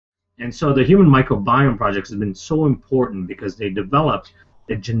And so the Human Microbiome Project has been so important because they developed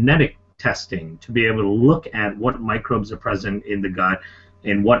the genetic testing to be able to look at what microbes are present in the gut,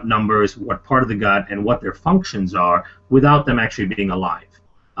 in what numbers, what part of the gut, and what their functions are without them actually being alive.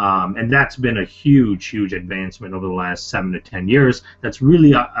 And that's been a huge, huge advancement over the last 7 to 10 years. That's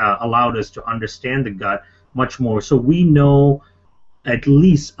really allowed us to understand the gut much more. So we know at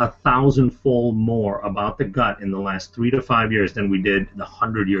least 1,000-fold more about the gut in the last 3 to 5 years than we did the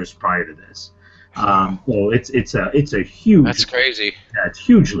 100 years prior to this. So it's a huge. That's crazy. Yeah, it's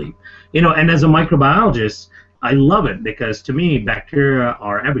huge leap. And as a microbiologist, I love it because to me, bacteria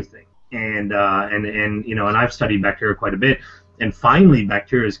are everything. And I've studied bacteria quite a bit. And finally,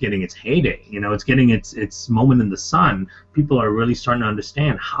 bacteria is getting its heyday. It's getting its moment in the sun. People are really starting to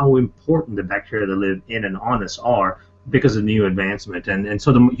understand how important the bacteria that live in and on us are because of new advancement. And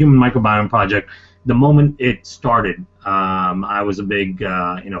so the Human Microbiome Project, the moment it started, I was a big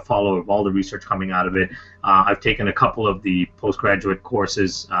follower of all the research coming out of it. I've taken a couple of the postgraduate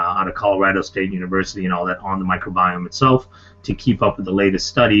courses out of Colorado State University and all that on the microbiome itself to keep up with the latest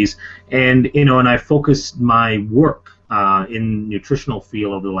studies. And I focused my work in nutritional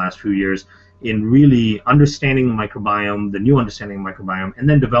field over the last few years in really understanding the microbiome, the new understanding of the microbiome, and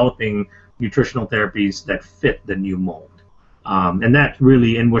then developing nutritional therapies that fit the new mold. And that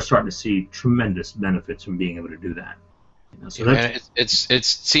really, and we're starting to see tremendous benefits from being able to do that. So that's, and it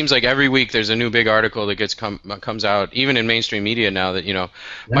seems like every week there's a new big article that comes out, even in mainstream media now, that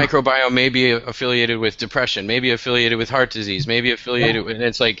microbiome may be affiliated with depression, maybe affiliated with heart disease, maybe affiliated with. And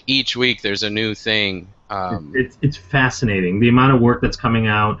it's like each week there's a new thing. It's fascinating the amount of work that's coming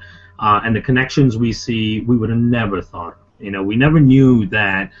out and the connections we see. We would have never thought. We never knew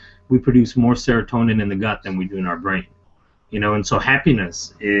that we produce more serotonin in the gut than we do in our brain. And so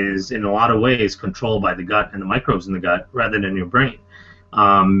happiness is in a lot of ways controlled by the gut and the microbes in the gut rather than your brain.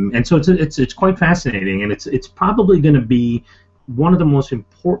 And so it's quite fascinating, and it's probably going to be one of the most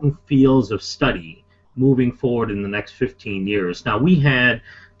important fields of study moving forward in the next 15 years. Now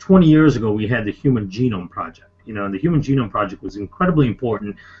 20 years ago we had the Human Genome Project. And the Human Genome Project was incredibly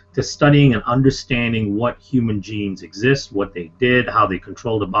important to studying and understanding what human genes exist, what they did, how they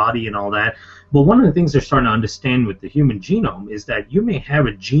control the body, and all that. But one of the things they're starting to understand with the human genome is that you may have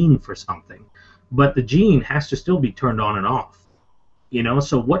a gene for something, but the gene has to still be turned on and off.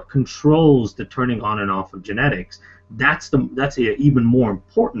 So what controls the turning on and off of genetics? That's even more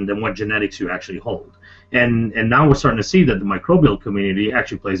important than what genetics you actually hold. And now we're starting to see that the microbial community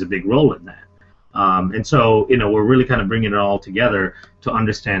actually plays a big role in that. And so, we're really kind of bringing it all together to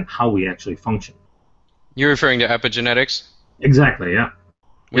understand how we actually function. You're referring to epigenetics? Exactly, yeah.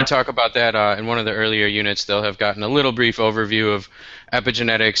 We talk about that in one of the earlier units. They'll have gotten a little brief overview of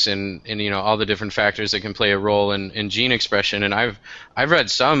epigenetics and all the different factors that can play a role in gene expression. And I've read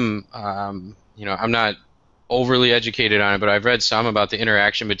some, I'm not overly educated on it, but I've read some about the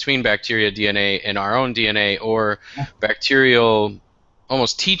interaction between bacteria DNA and our own DNA, or bacterial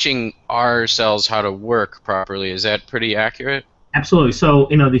almost teaching our cells how to work properly. Is that pretty accurate? Absolutely. So,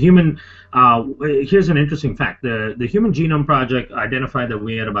 the human, here's an interesting fact. The Human Genome Project identified that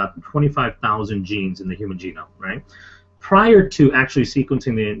we had about 25,000 genes in the human genome, right? Prior to actually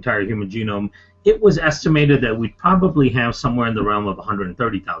sequencing the entire human genome, it was estimated that we'd probably have somewhere in the realm of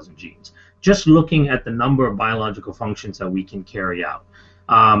 130,000 genes, just looking at the number of biological functions that we can carry out.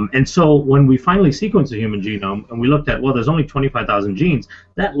 And so when we finally sequenced the human genome and we looked at, well, there's only 25,000 genes,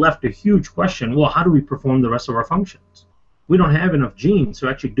 that left a huge question. Well, how do we perform the rest of our functions? We don't have enough genes to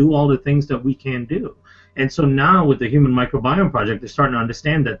actually do all the things that we can do. And so now with the Human Microbiome Project, they're starting to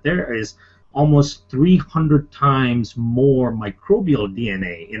understand that there is almost 300 times more microbial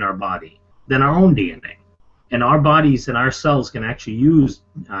DNA in our body than our own DNA. And our bodies and our cells can actually use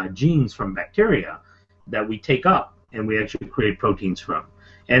genes from bacteria that we take up and we actually create proteins from.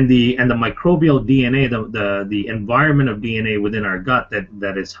 And the microbial DNA, the environment of DNA within our gut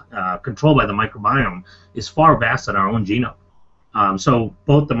that is controlled by the microbiome is far vast in our own genome. So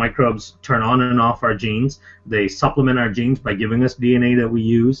both the microbes turn on and off our genes. They supplement our genes by giving us DNA that we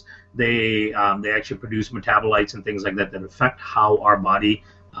use. They actually produce metabolites and things like that that affect how our body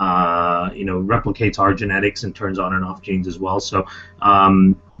replicates our genetics and turns on and off genes as well. So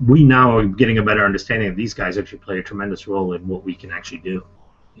we now are getting a better understanding of these guys actually play a tremendous role in what we can actually do.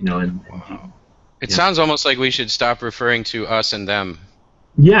 Wow. It sounds almost like we should stop referring to us and them.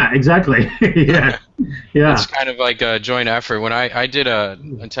 Yeah, exactly. yeah. It's kind of like a joint effort. When I attended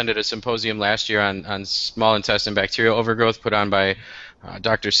a symposium last year on small intestine bacterial overgrowth put on by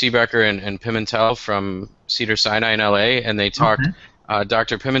Dr. Seebecker and Pimentel from Cedar-Sinai in LA, and they talked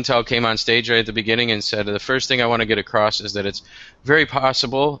Dr. Pimentel came on stage right at the beginning and said, the first thing I want to get across is that it's very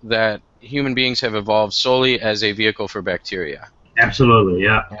possible that human beings have evolved solely as a vehicle for bacteria. Absolutely,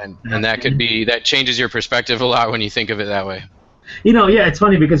 yeah. And that changes your perspective a lot when you think of it that way. Yeah, it's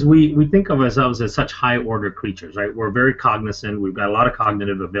funny because we think of ourselves as such high-order creatures, right? We're very cognizant. We've got a lot of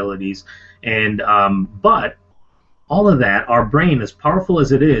cognitive abilities, and but all of that, our brain, as powerful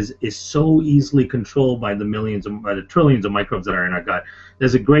as it is so easily controlled by the trillions of microbes that are in our gut.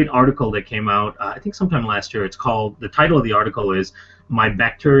 There's a great article that came out, I think sometime last year. The title of the article is "My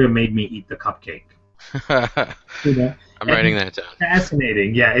Bacteria Made Me Eat the Cupcake." I'm writing that down.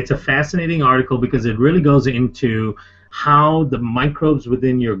 Fascinating. Yeah, it's a fascinating article because it really goes into how the microbes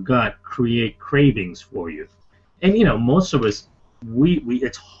within your gut create cravings for you. And most of us,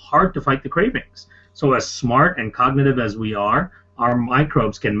 it's hard to fight the cravings. So as smart and cognitive as we are, our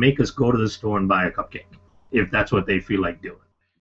microbes can make us go to the store and buy a cupcake if that's what they feel like doing.